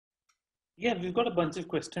Yeah, we've got a bunch of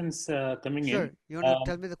questions coming in. Sure. You want to Um,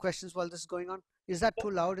 tell me the questions while this is going on? Is that too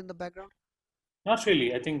loud in the background? Not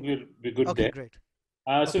really. I think we're good Okay, there. great.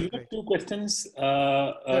 So Okay, we've got great. two questions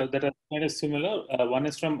Sure. that are kind of similar. One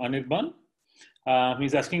is from Anirban.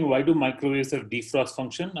 He's asking, why do microwaves have defrost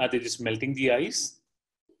function? Are they just melting the ice?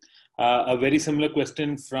 A very similar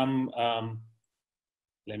question from,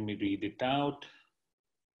 let me read it out.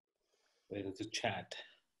 Where is the chat?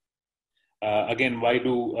 Again, why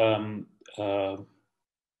do, uh,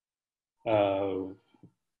 uh,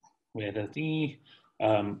 where is the,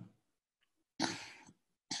 um,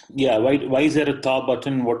 yeah, why is there a thaw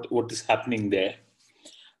button? What is happening there?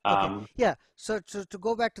 Okay. Um, Yeah. So to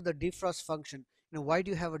go back to the defrost function, why do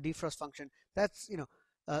you have a defrost function? That's,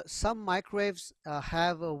 some microwaves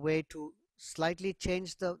have a way to slightly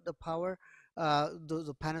change the power.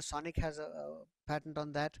 The Panasonic has a patent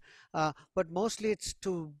on that. But mostly it's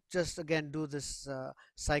to just again do this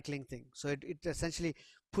cycling thing. So it essentially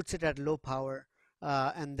puts it at low power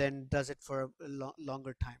and then does it for a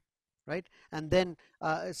longer time, right? And then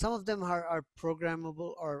some of them are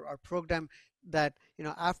programmable or are programmed that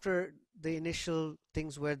after the initial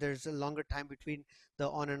things where there's a longer time between the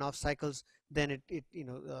on and off cycles, then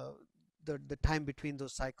the time between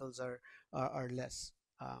those cycles are less.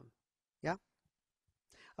 Yeah.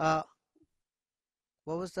 uh,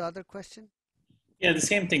 what was the other question? Yeah, the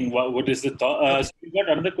same thing. What is the thought? Okay. So we got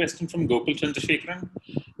another question from Gokul Chandrasekharan,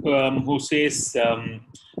 who says,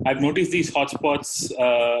 "I've noticed these hotspots,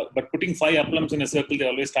 but putting five uplums in a circle, they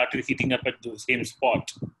always started heating up at the same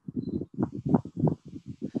spot."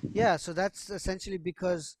 Yeah, so that's essentially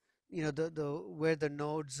because the where the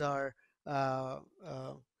nodes are uh,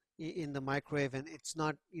 uh, in the microwave, and it's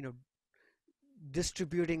not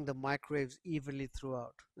distributing the microwaves evenly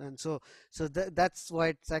throughout. And so that's why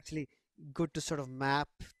it's actually good to sort of map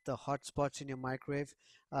the hotspots in your microwave.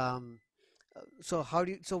 um,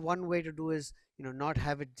 so one way to do is not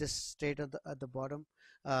have it just straight at the bottom,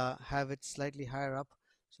 have it slightly higher up.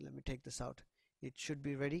 So let me take this out. It should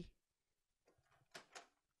be ready.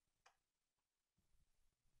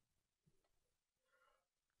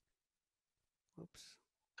 Oops.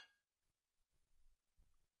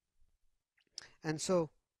 And so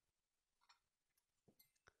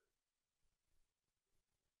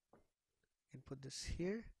I can put this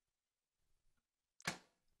here.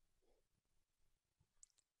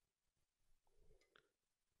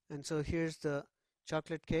 And so here's the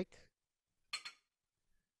chocolate cake.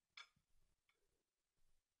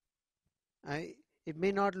 I It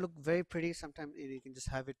may not look very pretty. Sometimes you can just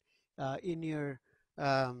have it in your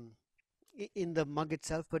um, in the mug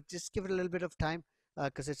itself, but just give it a little bit of time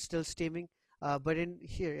because it's still steaming. But in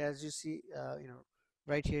here, as you see,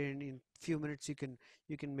 right here in few minutes, you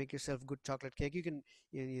can make yourself good chocolate cake. You can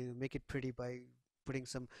make it pretty by putting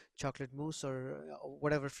some chocolate mousse or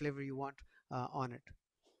whatever flavor you want on it.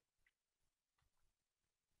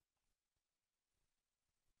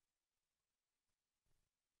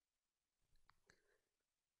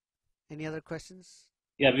 Any other questions?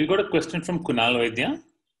 Yeah, we got a question from Kunal Vaidya.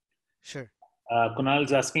 Sure.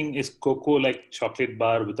 Kunal's asking, "Is cocoa like chocolate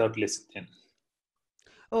bar without lecithin?"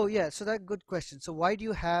 Oh yeah, so that good question. So why do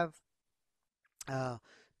you have uh,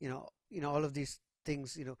 all of these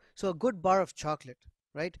things? So a good bar of chocolate,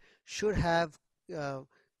 right, should have uh,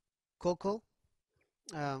 cocoa.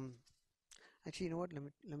 Um, Actually, you know what?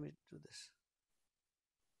 Let me do this.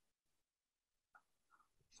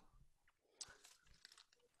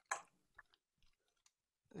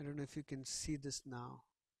 I don't know if you can see this now.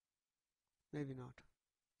 Maybe not.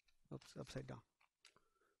 Oops, upside down.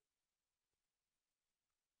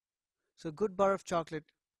 So a good bar of chocolate.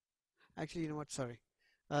 Actually, you know what? Sorry.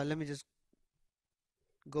 Let me just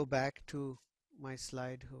go back to my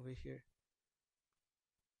slide over here.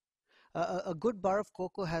 A good bar of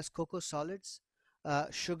cocoa has cocoa solids,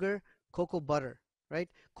 sugar, cocoa butter, right?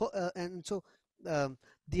 And so um,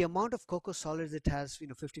 the amount of cocoa solids it has,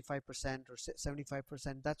 55% or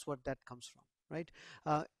 75%, that's what that comes from, right?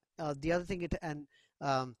 Uh, the other thing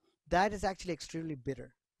um, that is actually extremely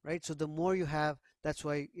bitter, right? So the more you have, that's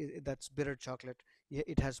why that's bitter chocolate.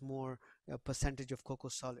 It has more percentage of cocoa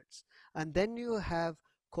solids. And then you have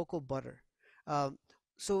cocoa butter. Um,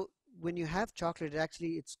 so when you have chocolate,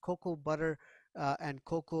 actually it's cocoa butter and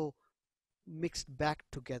cocoa mixed back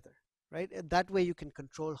together, right? And that way you can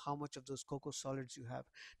control how much of those cocoa solids you have.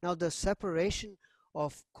 Now the separation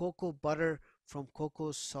of cocoa butter from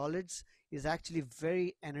cocoa solids is actually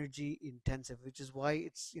very energy intensive, which is why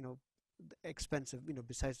it's expensive.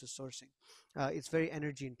 Besides the sourcing, it's very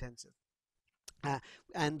energy intensive. uh,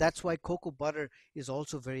 and that's why cocoa butter is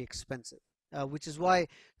also very expensive, which is why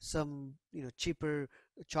some cheaper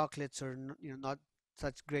chocolates, or not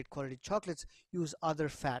such great quality chocolates, use other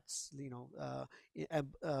fats,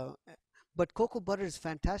 but cocoa butter is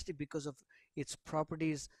fantastic because of its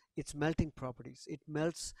properties, its melting properties. It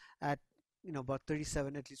melts at about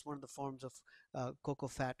 37, at least one of the forms of cocoa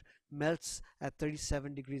fat melts at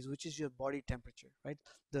 37 degrees, which is your body temperature, right?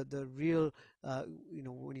 The real,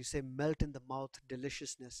 when you say melt in the mouth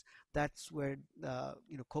deliciousness, that's where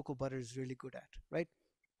cocoa butter is really good at, right?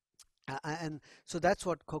 And so that's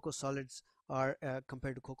what cocoa solids are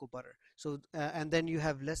compared to cocoa butter. So and then you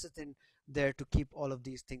have lecithin there to keep all of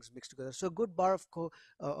these things mixed together. So a good bar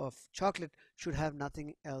of chocolate should have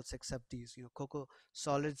nothing else except these, cocoa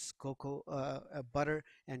solids, cocoa butter,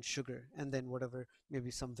 and sugar, and then whatever,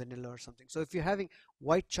 maybe some vanilla or something. So if you're having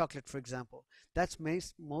white chocolate, for example, that's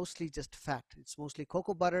mostly just fat. It's mostly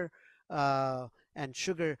cocoa butter and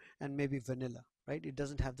sugar and maybe vanilla, right? It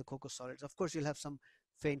doesn't have the cocoa solids. Of course, you'll have some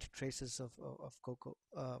faint traces of cocoa,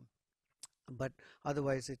 but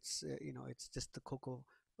otherwise it's just the cocoa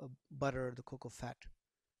butter or the cocoa fat.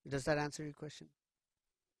 Does that answer your question?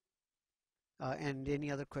 And any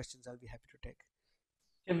other questions, I'll be happy to take.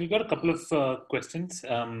 Yeah, we've got a couple of questions,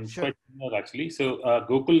 Sure. quite similar actually. So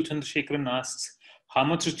Gokul Chandrasekharan asks, how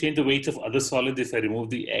much to change the weights of other solids if I remove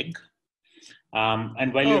the egg?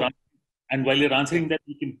 And while you're Oh, yeah. answering that,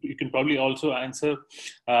 you can probably also answer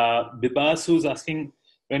Bibas, who's asking,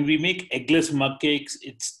 when we make eggless mug cakes,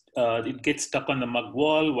 it gets stuck on the mug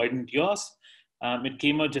wall. Why didn't yours? It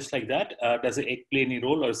came out just like that. Does the egg play any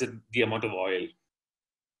role, or is it the amount of oil?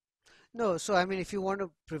 No, so I mean, if you want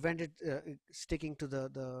to prevent it sticking to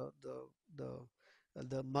the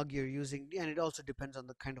mug you're using, and it also depends on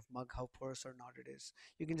the kind of mug, how porous or not it is.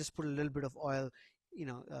 You can just put a little bit of oil,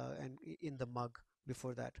 and in the mug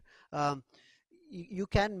before that. Um, you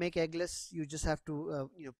can make eggless. You just have to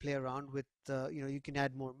play around with you can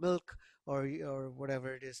add more milk, or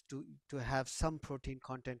whatever it is, to have some protein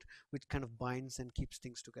content which kind of binds and keeps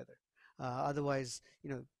things together. Otherwise,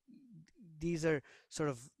 these are sort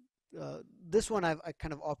of this one I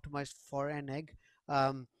kind of optimized for an egg,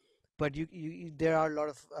 um, but there are a lot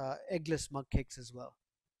of eggless mug cakes as well.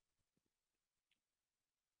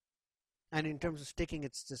 And in terms of sticking,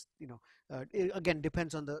 it's just it again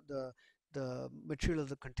depends on the material of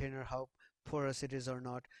the container, how porous it is or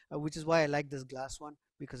not, which is why I like this glass one,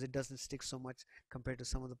 because it doesn't stick so much compared to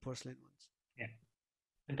some of the porcelain ones. Yeah,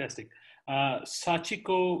 fantastic.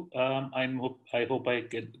 Sachiko, I hope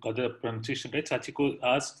got the pronunciation right. Sachiko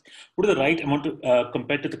asks, what is the right amount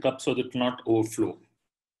compared to the cup so that it will not overflow?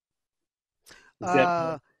 Is there a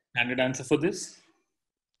Uh, standard answer for this?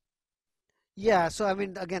 Yeah, so I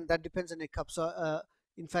mean, again, that depends on your cup. So,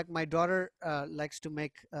 in fact, my daughter likes to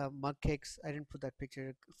make mug cakes. I didn't put that picture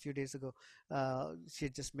a few days ago. She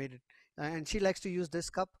had just made it, and she likes to use this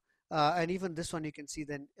cup. And even this one, you can see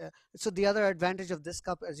then. So the other advantage of this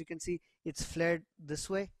cup, as you can see, it's flared this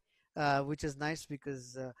way, which is nice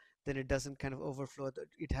because then it doesn't kind of overflow.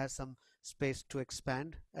 It has some space to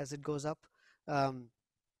expand as it goes up. Um,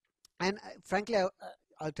 and frankly,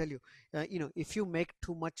 I'll tell you, if you make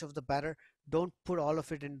too much of the batter, don't put all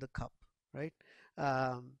of it in the cup, right?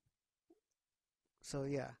 um, so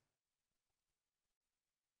yeah,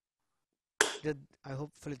 I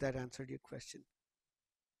hopefully that answered your question.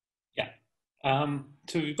 Yeah.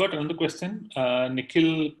 So we've got another question.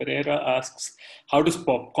 Nikhil Pereira asks, how does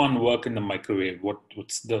popcorn work in the microwave?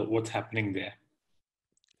 What's happening there?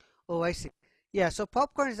 Oh, I see. Yeah, so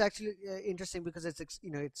popcorn is actually interesting because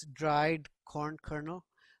it's dried corn kernel,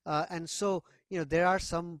 and so there are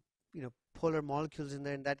some polar molecules in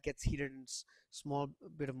there, and that gets heated in small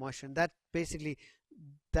bit of moisture, and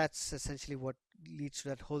that's essentially what leads to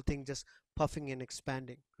that whole thing just puffing and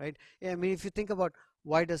expanding, right? Yeah, I mean, if you think about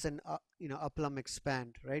why does an applum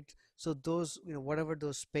expand, right? So those whatever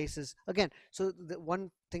those spaces again. So the one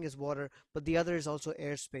thing is water, but the other is also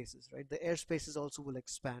air spaces, right? The air spaces also will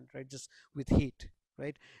expand, right? Just with heat,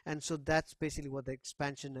 right? And so that's basically what the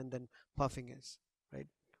expansion and then puffing is, right?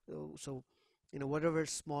 So whatever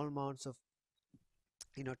small amounts of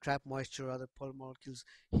trap moisture or other polar molecules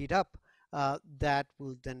heat up, that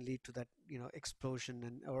will then lead to that explosion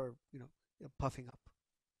and or puffing up.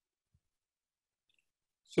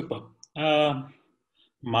 Super.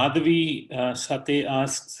 Madhavi Sate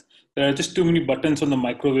asks, there are just too many buttons on the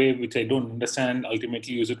microwave, which I don't understand.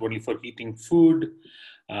 Ultimately, use it only for heating food.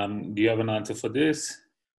 Do you have an answer for this?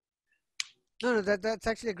 No, that's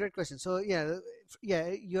actually a great question. So yeah,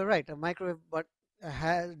 yeah, you're right. A microwave, but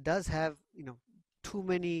does have too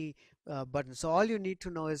many buttons. So all you need to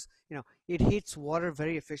know is it heats water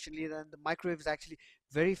very efficiently. And the microwave is actually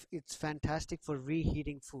it's fantastic for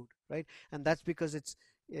reheating food, right? And that's because it's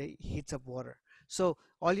heats up water. So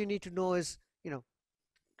all you need to know is,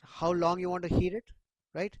 how long you want to heat it,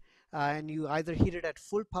 right? And you either heat it at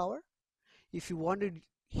full power. If you want to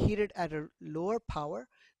heat it at a lower power,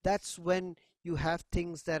 that's when you have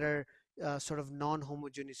things that are sort of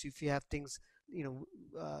non-homogeneous. If you have things,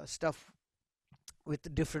 stuff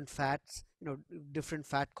with different fats, different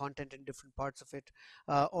fat content in different parts of it,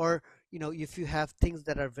 or if you have things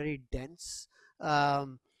that are very dense,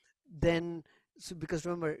 um, then because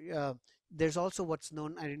remember, there's also what's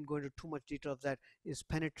known, I didn't go into too much detail of that, is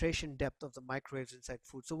penetration depth of the microwaves inside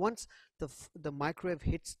food. So once the microwave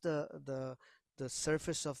hits the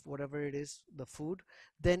surface of whatever it is, the food,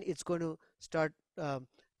 then it's going to start,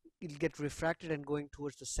 it'll get refracted and going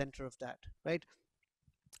towards the center of that, right?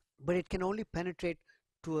 But it can only penetrate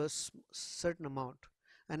to a certain amount.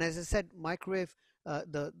 And as I said, microwave,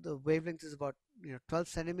 the wavelength is about 12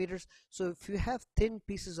 centimeters. So if you have thin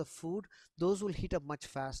pieces of food, those will heat up much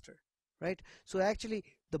faster, right? So actually,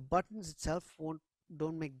 the buttons itself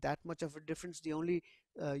don't make that much of a difference. The only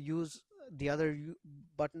use the other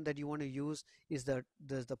button that you want to use is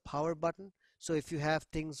there's the power button. So if you have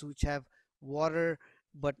things which have water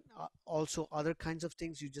but also other kinds of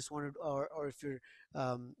things, you just want to, or if you're,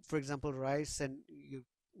 for example, rice, and you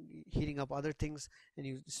heating up other things and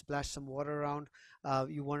you splash some water around,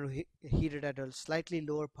 you want to heat it at a slightly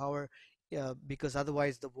lower power, because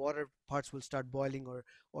otherwise the water parts will start boiling or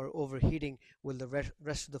overheating, while the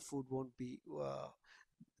rest of the food won't be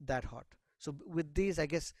that hot. So with these, I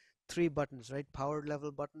guess, three buttons, right? Power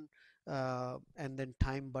level button, and then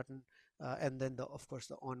time button, and then of course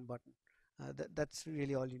the on button. That's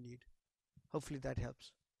really all you need. Hopefully that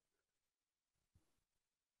helps.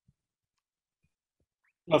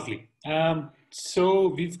 Lovely. So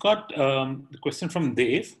we've got the question from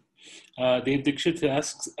Dave. Dave Dixit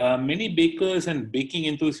asks, many bakers and baking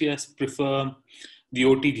enthusiasts prefer the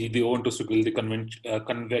OTG, the oven toaster grill, the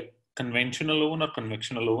conventional oven or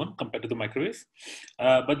convectional oven compared to the microwave.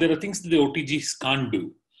 But there are things that the OTGs can't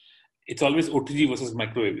do. It's always OTG versus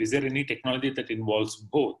microwave. Is there any technology that involves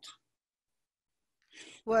both?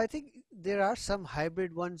 Well, I think there are some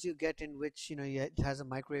hybrid ones you get in which, it has a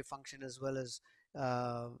microwave function as well as,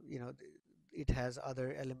 uh, you know, it has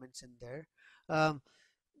other elements in there. Um,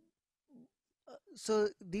 so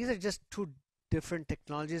these are just two different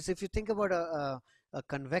technologies. If you think about a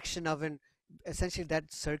convection oven, essentially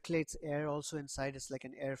that circulates air also inside. It's like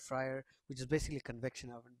an air fryer, which is basically a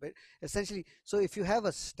convection oven. But essentially, so if you have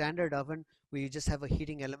a standard oven where you just have a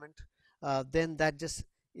heating element, then that just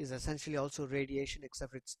is essentially also radiation,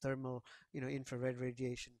 except it's thermal, infrared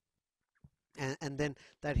radiation, and then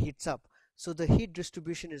that heats up. So the heat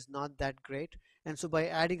distribution is not that great, and so by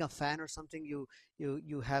adding a fan or something,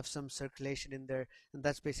 you have some circulation in there, and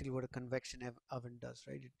that's basically what a convection oven does,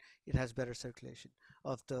 right? It has better circulation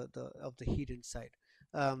of the heat inside.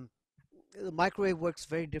 um, the microwave works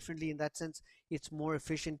very differently in that sense. It's more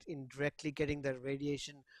efficient in directly getting the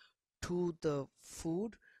radiation to the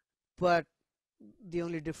food, but the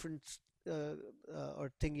only difference,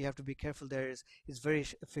 or thing you have to be careful there is very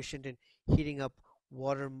efficient in heating up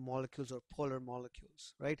water molecules or polar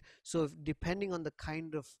molecules, right? So depending on the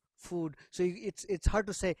kind of food, so it's hard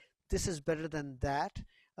to say this is better than that.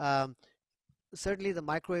 um, Certainly the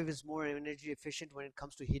microwave is more energy efficient when it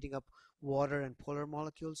comes to heating up water and polar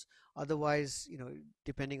molecules. Otherwise,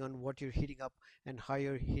 depending on what you're heating up and how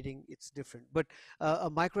you're heating, it's different. But a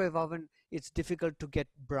microwave oven, it's difficult to get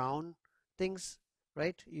brown things,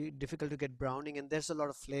 right? Difficult to get browning, and there's a lot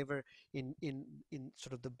of flavor in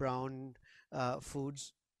sort of the brown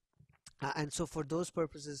foods. And so for those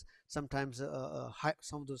purposes, sometimes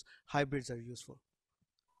some of those hybrids are useful.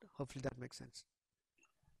 Hopefully that makes sense.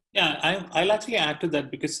 Yeah, I'll actually add to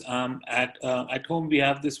that because at home we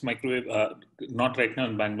have this microwave. Not right now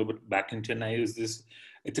in Bangalore, but back in Chennai is this.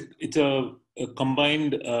 It's a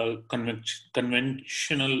combined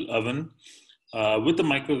conventional oven with a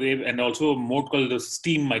microwave and also a mode called the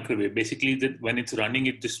steam microwave. Basically, that when it's running,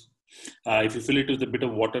 it just if you fill it with a bit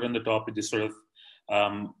of water on the top, it just sort of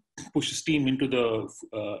um, pushes steam into the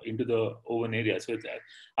oven area. So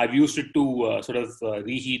I've used it to sort of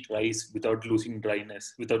reheat rice without losing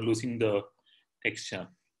dryness, without losing the texture.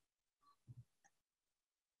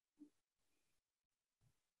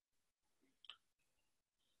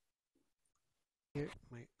 Here,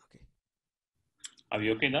 okay. Are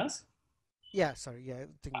you okay, Nas? Yeah, sorry. Yeah, I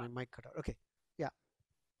think my mic cut out. Okay. Yeah.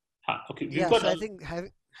 Okay, we've Yeah, got so I think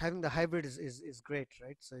having the hybrid is great,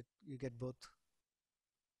 right? So you get both.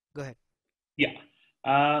 Go ahead. yeah.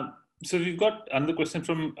 So we've got another question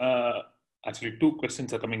from actually two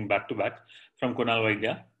questions are coming back to back from Kunal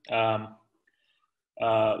Vaidya.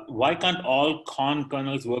 Why can't all corn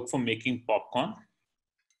kernels work for making popcorn?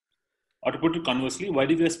 Or to put it conversely, why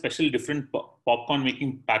do we have special different popcorn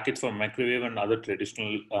making packets for microwave and other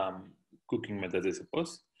traditional cooking methods, I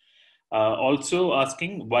suppose? Also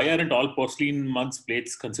asking, why aren't all porcelain mugs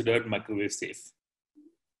plates considered microwave safe?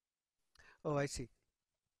 Oh, I see.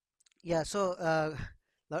 Yeah, so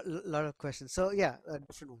lot of questions. So yeah,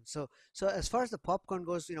 different ones. So as far as the popcorn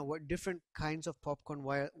goes, what different kinds of popcorn?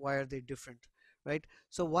 Why are they different, right?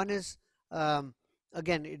 So one is um,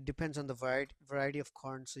 again, it depends on the variety of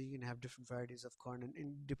corn. So you can have different varieties of corn, and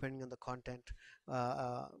depending on the content, uh,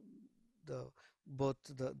 uh, the both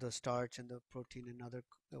the starch and the protein and other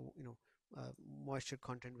moisture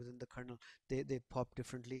content within the kernel, they pop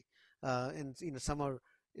differently, and some are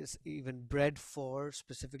is even bred for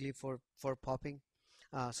specifically for popping.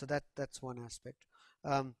 So that's one aspect.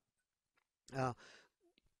 Um, uh,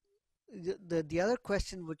 the other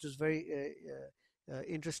question, which was very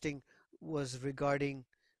interesting, was regarding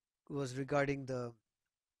the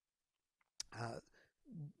uh,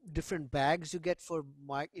 different bags you get for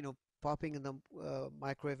popping in the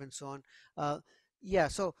microwave and so on. Uh, yeah,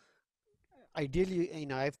 so ideally,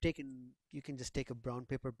 I've taken you can just take a brown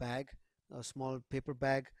paper bag, a small paper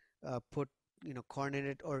bag, put corn in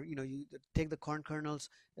it, or you take the corn kernels,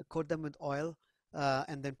 coat them with oil,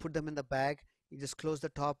 and then put them in the bag. You just close the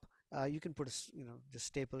top. You can put just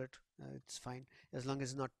staple it. It's fine as long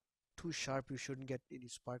as it's not too sharp. You shouldn't get any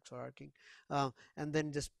sparks or arcing. And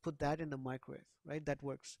then just put that in the microwave, right? That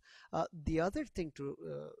works. The other thing to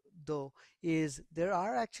though is there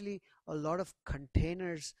are actually a lot of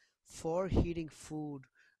containers for heating food,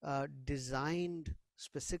 designed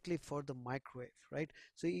specifically for the microwave, right?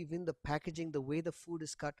 So even the packaging, the way the food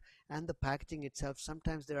is cut, and the packaging itself,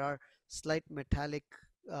 sometimes there are slight metallic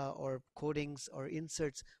or coatings or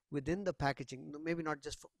inserts within the packaging. Maybe not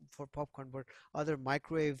just for popcorn, but other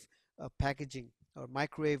microwave packaging or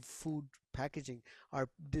microwave food packaging are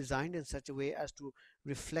designed in such a way as to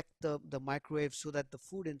reflect the microwave so that the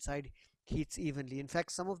food inside heats evenly. In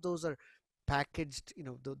fact, some of those are packaged,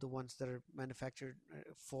 the ones that are manufactured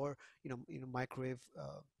for microwave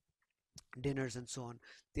dinners and so on.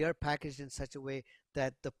 They are packaged in such a way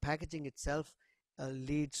that the packaging itself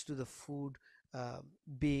leads to the food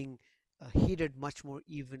being heated much more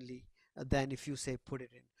evenly than if you say put it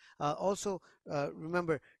in. Also,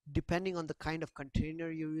 remember, depending on the kind of container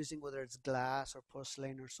you're using, whether it's glass or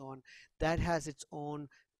porcelain or so on, that has its own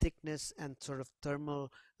thickness and sort of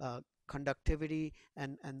thermal conductivity,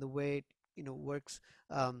 and the way it works,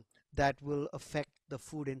 um, that will affect the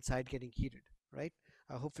food inside getting heated, right?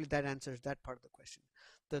 Hopefully that answers that part of the question.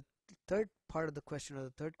 The third part of the question, or the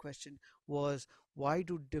third question, was why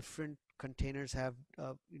do different containers have,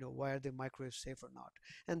 why are they microwave safe or not?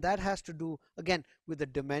 And that has to do again with the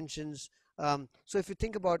dimensions. So if you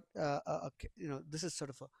think about, this is sort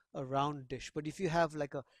of a round dish, but if you have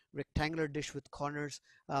like a rectangular dish with corners,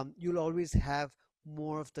 you'll always have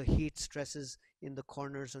more of the heat stresses in the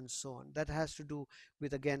corners and so on. That has to do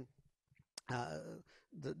with, again, uh,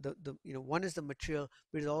 the one is the material,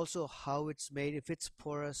 but it's also how it's made. If it's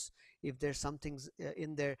porous, if there's something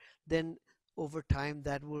in there, then over time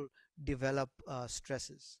that will develop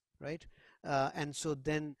stresses, right? And so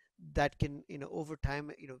then that can, over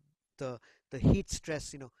time, the heat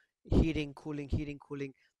stress, heating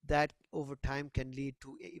cooling, that over time can lead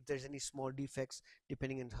to, if there's any small defects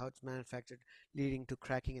depending on how it's manufactured, leading to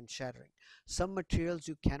cracking and shattering. Some materials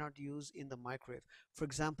you cannot use in the microwave. For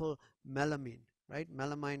example, melamine, right?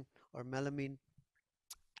 Melamine or melamine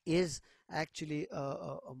is actually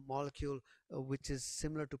a molecule which is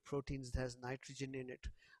similar to proteins, that has nitrogen in it.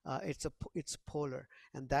 It's polar,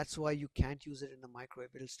 and that's why you can't use it in the microwave.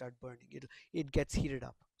 It'll start burning. It gets heated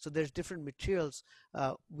up. So there's different materials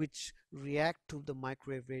which react to the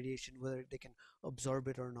microwave radiation, whether they can absorb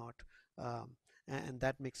it or not, and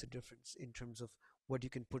that makes a difference in terms of what you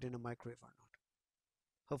can put in a microwave or not.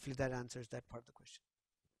 Hopefully that answers that part of the question.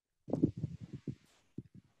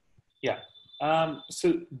 Yeah.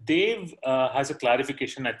 So Dave has a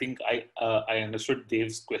clarification. I think I understood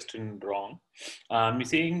Dave's question wrong. He's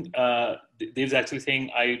saying Dave's actually saying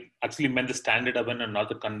I actually meant the standard oven and not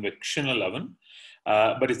the convectional oven.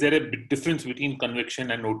 But is there a difference between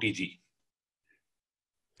convection and OTG?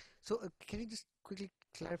 So can you just quickly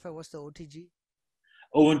clarify what's the OTG?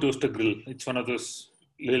 Oven toaster grill. It's one of those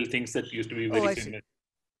little things that used to be Oh, very I see. famous.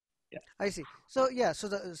 Yeah. I see. So yeah, so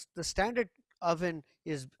the standard oven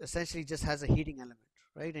is essentially just has a heating element,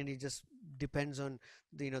 right? And it just depends on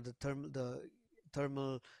the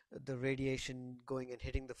thermal, the radiation going and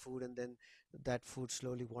hitting the food, and then that food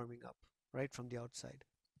slowly warming up, right, from the outside.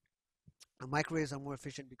 Microwaves are more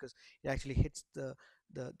efficient because it actually hits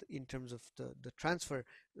in terms of the transfer,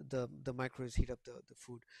 the microwaves heat up the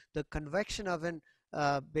food. The convection oven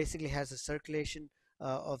basically has a circulation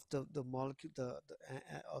of the molecule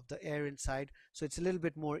of the air inside, so it's a little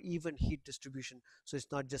bit more even heat distribution, so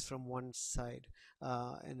it's not just from one side,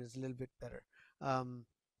 and it's a little bit better. um,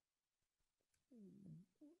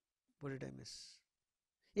 what did I miss?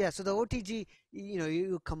 Yeah, so the OTG,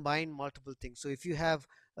 you combine multiple things. So if you have,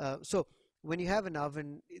 so when you have an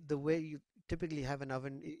oven, the way you typically have an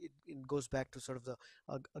oven, it goes back to sort of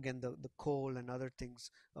again, the coal and other things,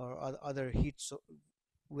 or other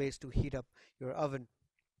ways to heat up your oven,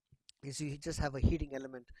 is you just have a heating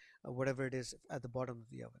element, whatever it is at the bottom of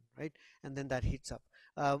the oven, right? And then that heats up.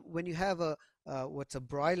 When you have what's a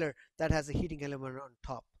broiler, that has a heating element on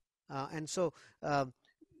top. And so um,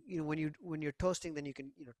 when you're toasting, then you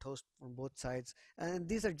can toast from both sides, and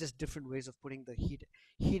these are just different ways of putting the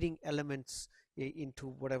heating elements into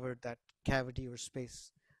whatever that cavity or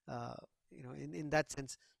space, uh, in that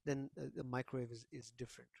sense. Then the microwave is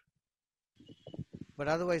different. But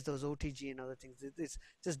otherwise, those OTG and other things, it's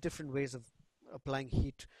just different ways of applying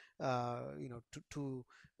heat, to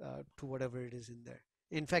whatever it is in there.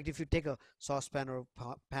 In fact, if you take a saucepan or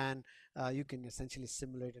a pan, you can essentially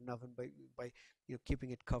simulate an oven by keeping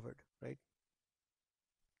it covered, right?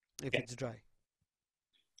 If Yeah. it's dry.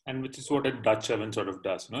 And which is what a Dutch oven sort of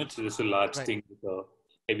does. It's just a large Right, thing with a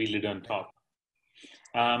heavy lid on right. top.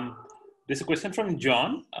 Um, there's a question from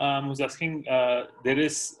John, who's asking, there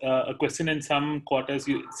is a question in some quarters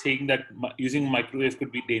saying that using microwave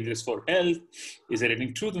could be dangerous for health. Is there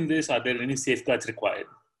any truth in this? Are there any safeguards required?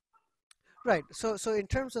 Right. So in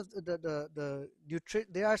terms of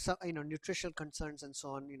there are some nutritional concerns and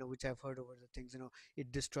so on, which I've heard over the things.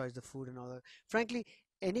 It destroys the food and all that. Frankly,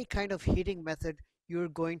 any kind of heating method, you're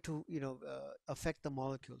going to affect the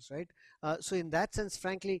molecules, right? So in that sense,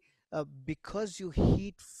 frankly, because you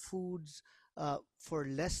heat foods for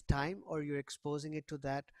less time, or you're exposing it to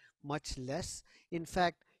that much less, in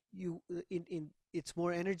fact, in it's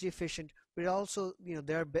more energy efficient, but also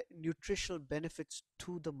there are nutritional benefits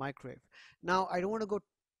to the microwave. Now, I don't want to go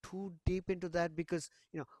too deep into that, because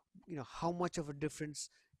how much of a difference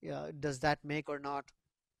does that make or not.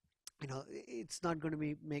 It's not going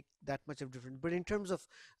to make that much of difference. But in terms of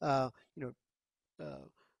uh, you know uh,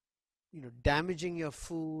 damaging your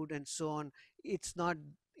food and so on, it's not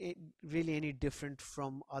really any different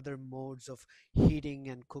from other modes of heating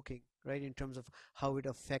and cooking, right? In terms of how it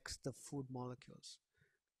affects the food molecules.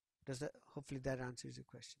 Does that Hopefully that answers your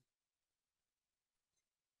question.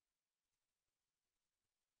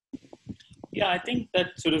 Yeah, I think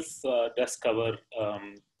that sort of does cover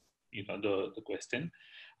the question.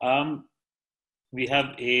 Um, we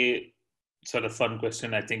have a sort of fun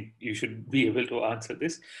question. I think you should be able to answer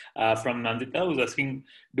this, from Nandita, who's asking,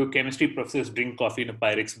 do chemistry professors drink coffee in a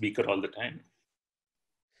Pyrex beaker all the time?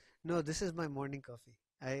 No, this is my morning coffee.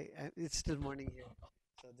 It's still morning here,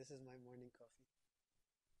 so this is my morning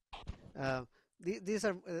coffee. Uh, these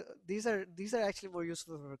are actually more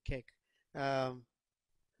useful for cake. Um,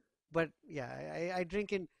 but yeah, I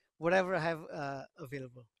drink in whatever I have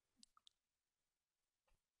available.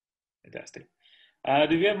 Fantastic. Do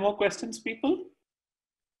we have more questions, people?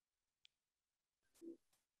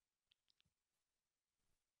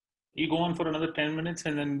 You go on for another 10 minutes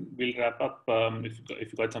and then we'll wrap up,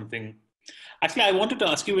 if you got something. Actually, I wanted to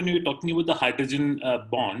ask you, when you were talking about the hydrogen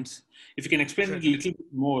bonds, if you can explain it Sure. a little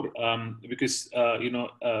bit more, because,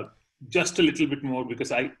 just a little bit more,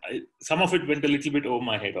 because some of it went a little bit over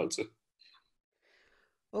my head also.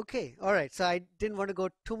 Okay. All right. So I didn't want to go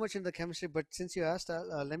too much into the chemistry, but since you asked,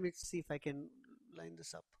 let me see if I can line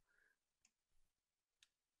this up.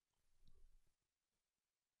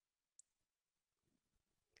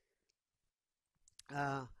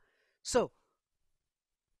 Uh, so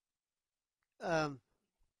um,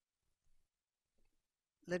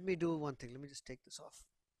 let me do one thing. Let me just take this off.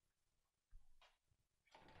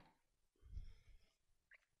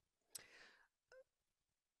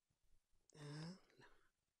 Uh,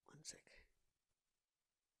 One sec.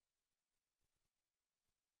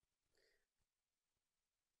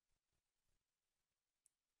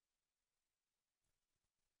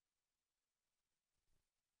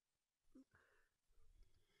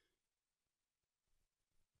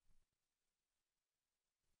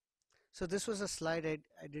 So this was a slide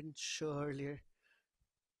I didn't show earlier.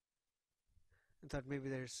 I thought maybe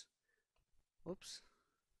there's. Oops.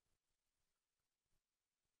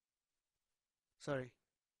 Sorry.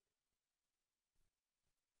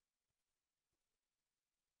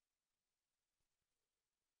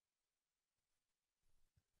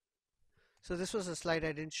 So this was a slide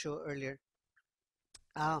I didn't show earlier.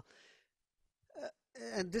 Uh, uh,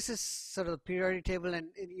 and this is sort of the periodic table, and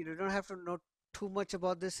you don't have to know too much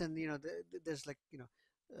about this. And there's like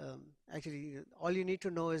actually all you need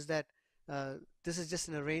to know is that this is just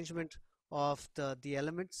an arrangement of the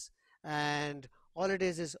elements, and all it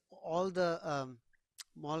is all the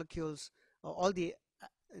molecules, all the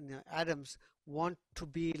atoms want to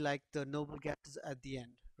be like the noble gases at the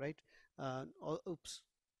end, right? Oops,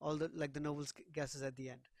 all the like the noble gases at the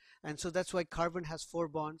end, and so that's why carbon has 4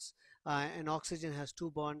 bonds, and oxygen has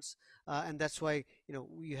 2 bonds, and that's why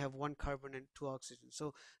you have 1 carbon and 2 oxygen.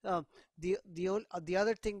 So the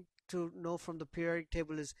other thing to know from the periodic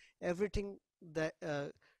table is everything that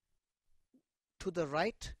to the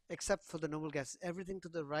right except for the noble gases, everything to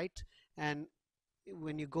the right, and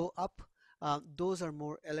when you go up, those are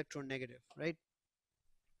more electronegative, right?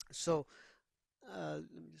 So let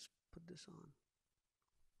me just put this on.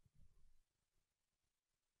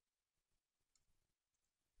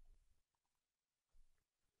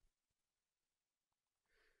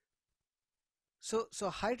 So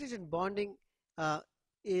hydrogen bonding uh,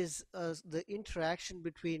 is the interaction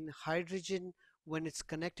between hydrogen when it's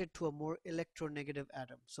connected to a more electronegative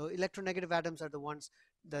atom. So electronegative atoms are the ones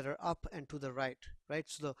that are up and to the right, right?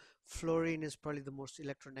 So the fluorine is probably the most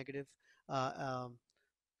electronegative. Uh, um,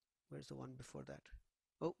 where's the one before that?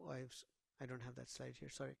 Oh, I don't have that slide here.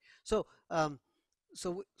 Sorry. So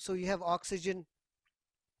so you have oxygen,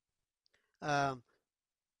 um,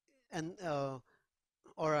 and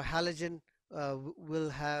or a halogen will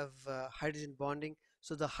have hydrogen bonding.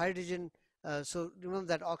 So the hydrogen, so remember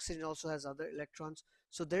that oxygen also has other electrons.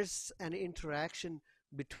 So there's an interaction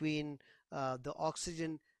between the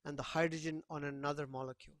oxygen and the hydrogen on another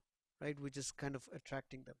molecule, right? Which is kind of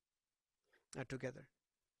attracting them together.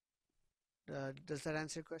 Does that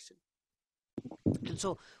answer your question? And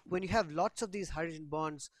so when you have lots of these hydrogen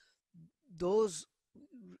bonds, those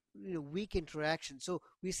weak interactions. So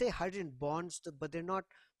we say hydrogen bonds, but they're not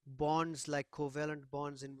bonds like covalent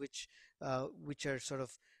bonds in which are sort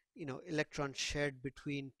of electrons shared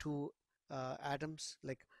between two atoms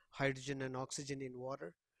like hydrogen and oxygen in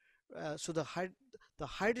water. So the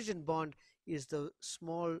hydrogen bond is the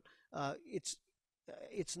small. It's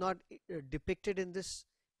not depicted in this,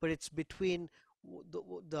 but it's between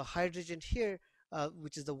the hydrogen here,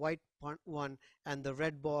 which is the white one, and the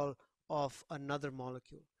red ball of another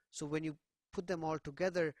molecule. So when you put them all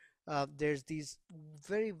together, there's these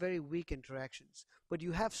very, very weak interactions. But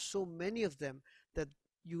you have so many of them that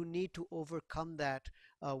you need to overcome that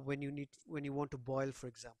when you want to boil, for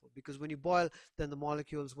example. Because when you boil, then the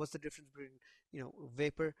molecules, what's the difference between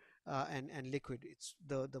vapor and liquid? It's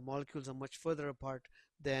the molecules are much further apart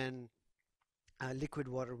than liquid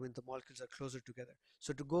water when the molecules are closer together.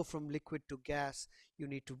 So to go from liquid to gas, you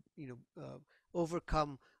need to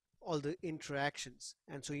overcome all the interactions,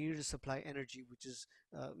 and so you need to supply energy, which is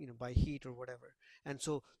by heat or whatever. And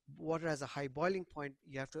so water has a high boiling point.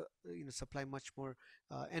 You have to supply much more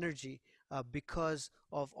energy because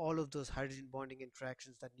of all of those hydrogen bonding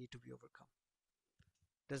interactions that need to be overcome.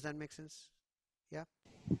 Does that make sense? Yeah.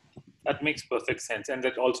 That makes perfect sense, and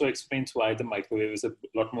that also explains why the microwave is a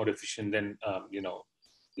lot more efficient than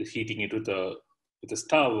heating it with a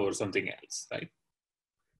stove or something else, right?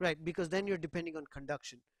 Right, because then you're depending on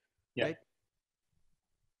conduction, Yeah, right?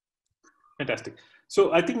 fantastic.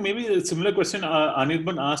 So I think maybe a similar question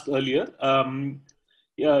Anirban asked earlier.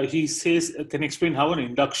 Yeah, he says, can you explain how an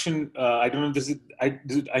induction? I don't know.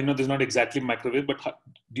 I know this is not exactly microwave, but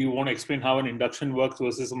do you want to explain how an induction works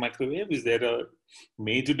versus a microwave? Is there a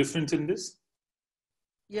major difference in this?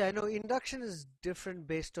 Yeah, I know induction is different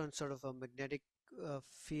based on sort of a magnetic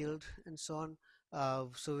field and so on.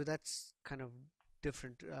 So that's kind of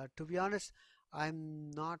different. To be honest,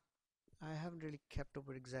 I'm not, I haven't really kept up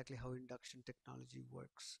with exactly how induction technology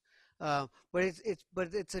works. But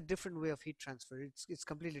it's a different way of heat transfer. It's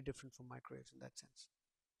completely different from microwaves in that sense.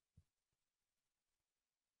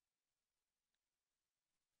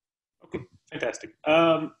 Okay, fantastic.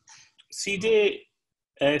 CJ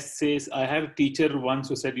says, I had a teacher once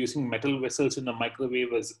who said using metal vessels in a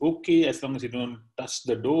microwave is okay as long as you don't touch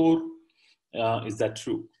the door. Is that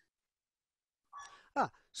true?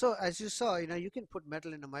 So as you saw, you can put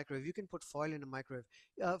metal in a microwave, you can put foil in a microwave.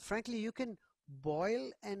 Frankly, you can boil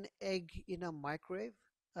an egg in a microwave.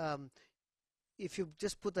 Um, if you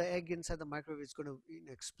just put the egg inside the microwave, it's going to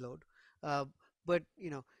explode. Uh, but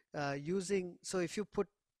using so if you put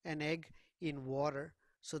an egg in water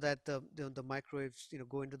so that the microwaves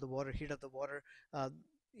go into the water, heat up the water,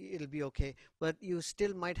 it'll be okay. But you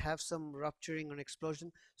still might have some rupturing or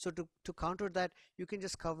explosion. So to counter that, you can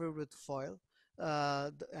just cover it with foil,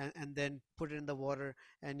 and then put it in the water,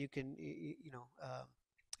 and you can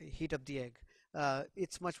heat up the egg.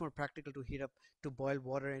 It's much more practical to heat up to boil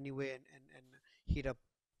water anyway, and heat up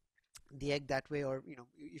the egg that way. Or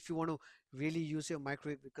if you want to really use your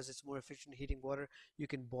microwave because it's more efficient heating water, you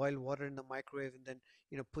can boil water in the microwave and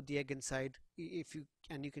then put the egg inside. If you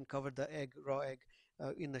and you can cover the egg, raw egg,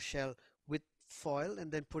 in the shell with foil,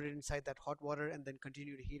 and then put it inside that hot water and then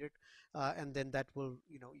continue to heat it, and then that will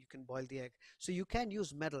you can boil the egg. So you can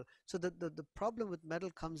use metal. So the problem with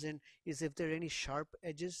metal comes in is if there are any sharp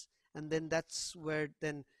edges, and then that's where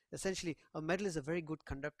then essentially a metal is a very good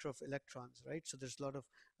conductor of electrons, right? So there's a lot of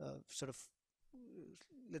sort of,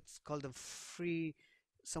 let's call them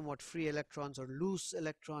somewhat free electrons or loose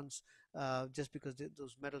electrons, just because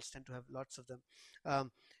those metals tend to have lots of them.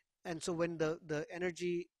 Um, and so when the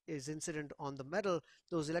energy is incident on the metal,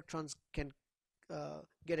 those electrons can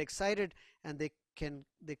get excited, and they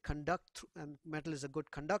conduct, and metal is a good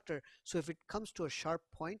conductor. So if it comes to a sharp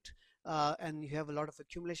point, and you have a lot of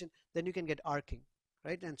accumulation, then you can get arcing,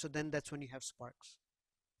 right? And so then that's when you have sparks.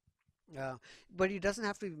 uh, but it doesn't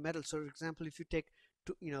have to be metal. So for example, if you take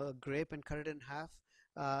a grape and cut it in half,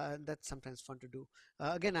 that's sometimes fun to do.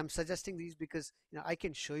 Again, I'm suggesting these because I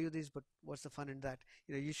can show you these, but what's the fun in that?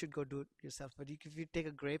 You should go do it yourself. But if you take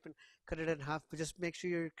a grape and cut it in half, but just make sure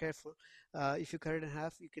you're careful. If you cut it in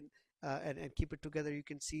half, you can and keep it together, you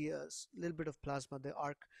can see a little bit of plasma, the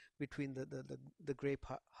arc between the grape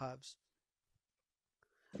halves.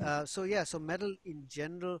 So yeah, so metal in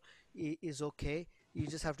general is okay. You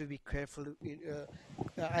just have to be careful.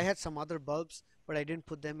 I had some other bulbs, but I didn't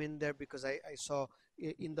put them in there because I saw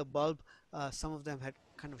in the bulb, some of them had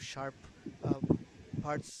kind of sharp uh,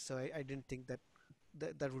 parts, so I didn't think that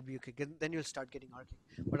would be okay. Then you'll start getting arcing.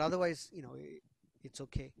 But otherwise, it's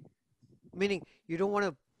okay. Meaning you don't want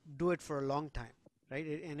to do it for a long time,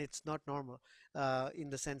 right? And it's not normal, in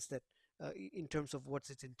the sense that, in terms of what's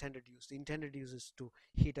its intended use. The intended use is to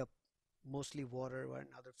heat up mostly water or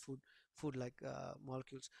other food like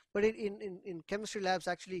molecules. But in chemistry labs,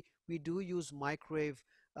 actually, we do use microwave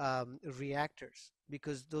reactors,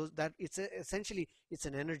 because those that essentially it's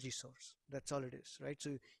an energy source. That's all it is, right?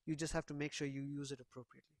 So you just have to make sure you use it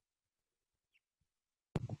appropriately.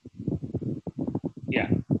 Yeah.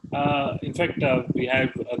 In fact, we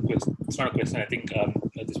have a question. It's not a question. I think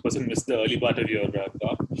this person missed the early part of your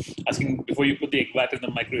talk. Asking before you put the egg batter in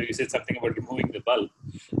the microwave, you said something about removing the bulb.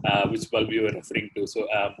 Which bulb you were referring to? So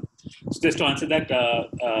just to answer that,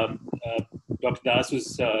 Dr. Das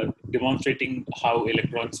was demonstrating how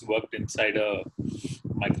electrons worked inside a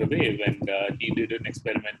microwave, and he did an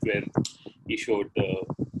experiment where he showed the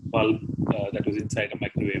bulb that was inside a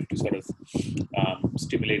microwave to sort of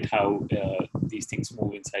stimulate how these things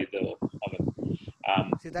move inside the oven.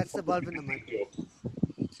 See, that's the bulb in the microwave. Joke.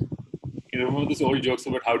 You remember those old jokes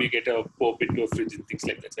about how do you get a Pope into a fridge and things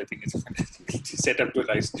like that. So I think it's a fantastic set up to a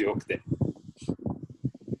nice joke there.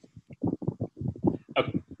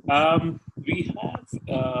 Okay. We have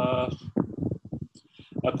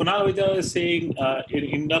Kunal Vida is saying in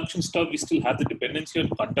induction stove, we still have the dependency on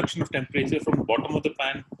conduction of temperature from the bottom of the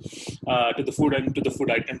pan to the food, and to the food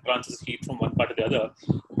item transfers heat from one part to the other.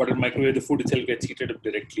 But in microwave, the food itself gets heated up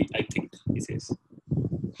directly, I think, he says,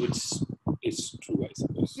 which is true, I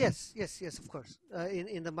suppose. Yes, yes, yes, of course.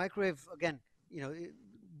 In the microwave, again,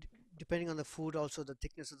 depending on the food, also the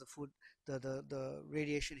thickness of the food, the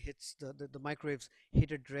radiation hits the microwaves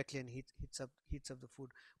heated directly and heats up the food.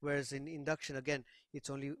 Whereas in induction, again, it's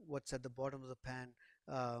only what's at the bottom of the pan,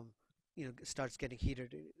 starts getting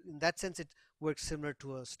heated. In that sense, it works similar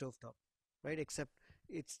to a stovetop, right? Except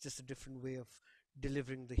it's just a different way of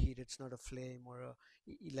delivering the heat. It's not a flame or a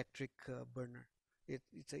electric burner.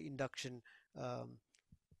 It's an induction, um,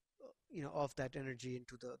 of that energy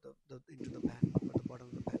into into the pan, or the bottom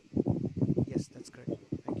of the pan. Yes, that's correct.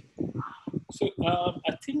 Thank you. So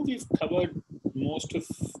I think we've covered most of.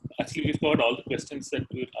 Actually, we've covered all the questions that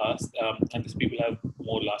we were asked. Unless people have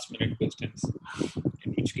more last-minute questions,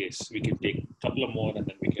 in which case we can take a couple of more and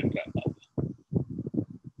then we can wrap up.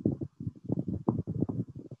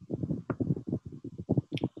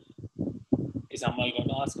 Is Amal going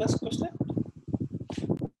to ask us a question?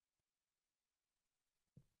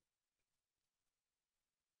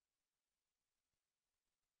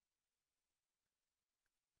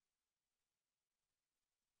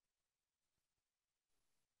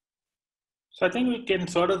 So I think we can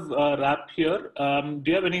sort of wrap here. Do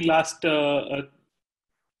you have any last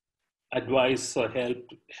advice or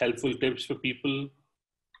helpful tips for people?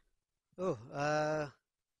 Oh,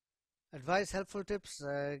 advice, helpful tips.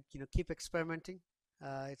 Keep experimenting.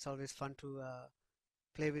 It's always fun to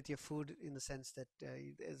play with your food, in the sense that,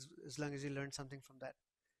 as long as you learn something from that.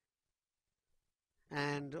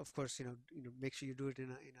 and of course, make sure you do it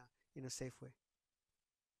in a safe way.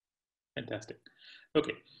 Fantastic.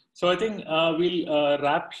 Okay, so I think we'll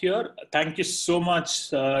wrap here. Thank you so much,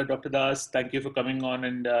 Dr. Das. Thank you for coming on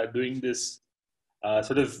and doing this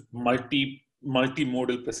sort of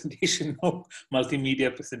multimodal presentation, no,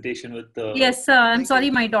 multimedia presentation with the. Yes, I'm Thank sorry,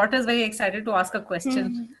 you. my daughter is very excited to ask a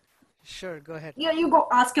question. Sure, go ahead. Yeah, you go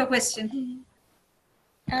ask your question.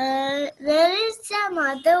 There is some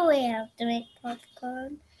other way to make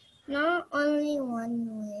popcorn, not only one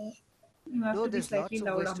way. You have No, to be there's slightly lots of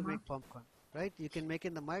loud, ways to Amma. make popcorn, right? You can make it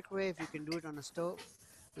in the microwave. You can do it on a stove,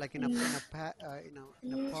 like in a pot.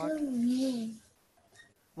 New.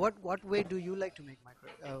 What way do you like to make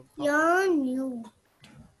popcorn? You're new.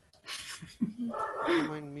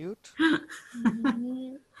 Am I on mute?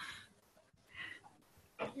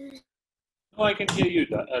 No, I can hear you,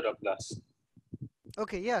 Dr. Das.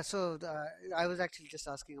 Okay, yeah. So I was actually just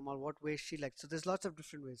asking Amal what way she likes. So there's lots of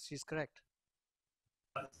different ways. She's correct.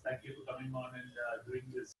 Thank you for coming on and doing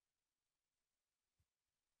this.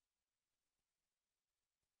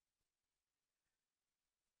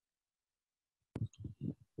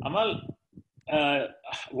 Amal,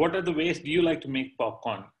 what are the ways do you like to make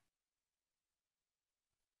popcorn?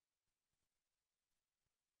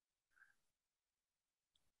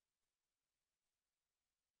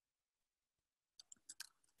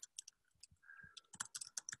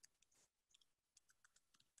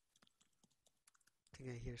 I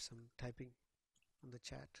think I hear some typing on the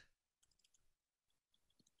chat.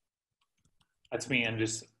 That's me. I'm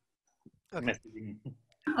just Okay. messaging.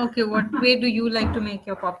 Okay, what way do you like to make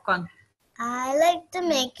your popcorn? I like to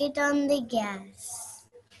make it on the gas.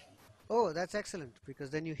 Oh, that's excellent because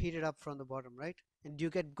then you heat it up from the bottom, right? And do you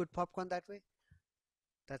get good popcorn that way?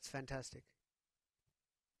 That's fantastic.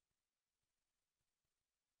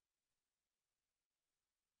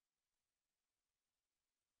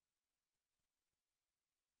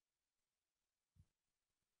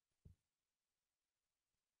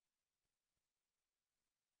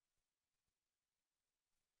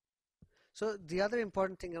 So the other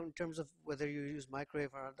important thing in terms of whether you use microwave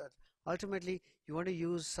or that, ultimately you want to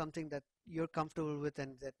use something that you're comfortable with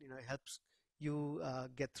and that helps you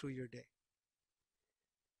get through your day.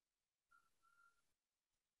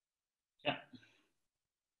 Yeah.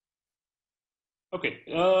 Okay.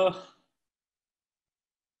 Do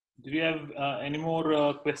we have any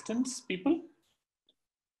more questions, people?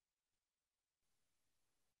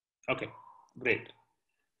 Okay, great.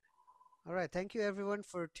 All right. Thank you everyone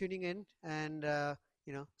for tuning in, and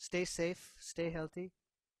stay safe, stay healthy,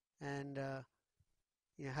 and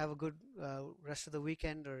have a good rest of the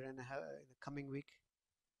weekend or in the coming week.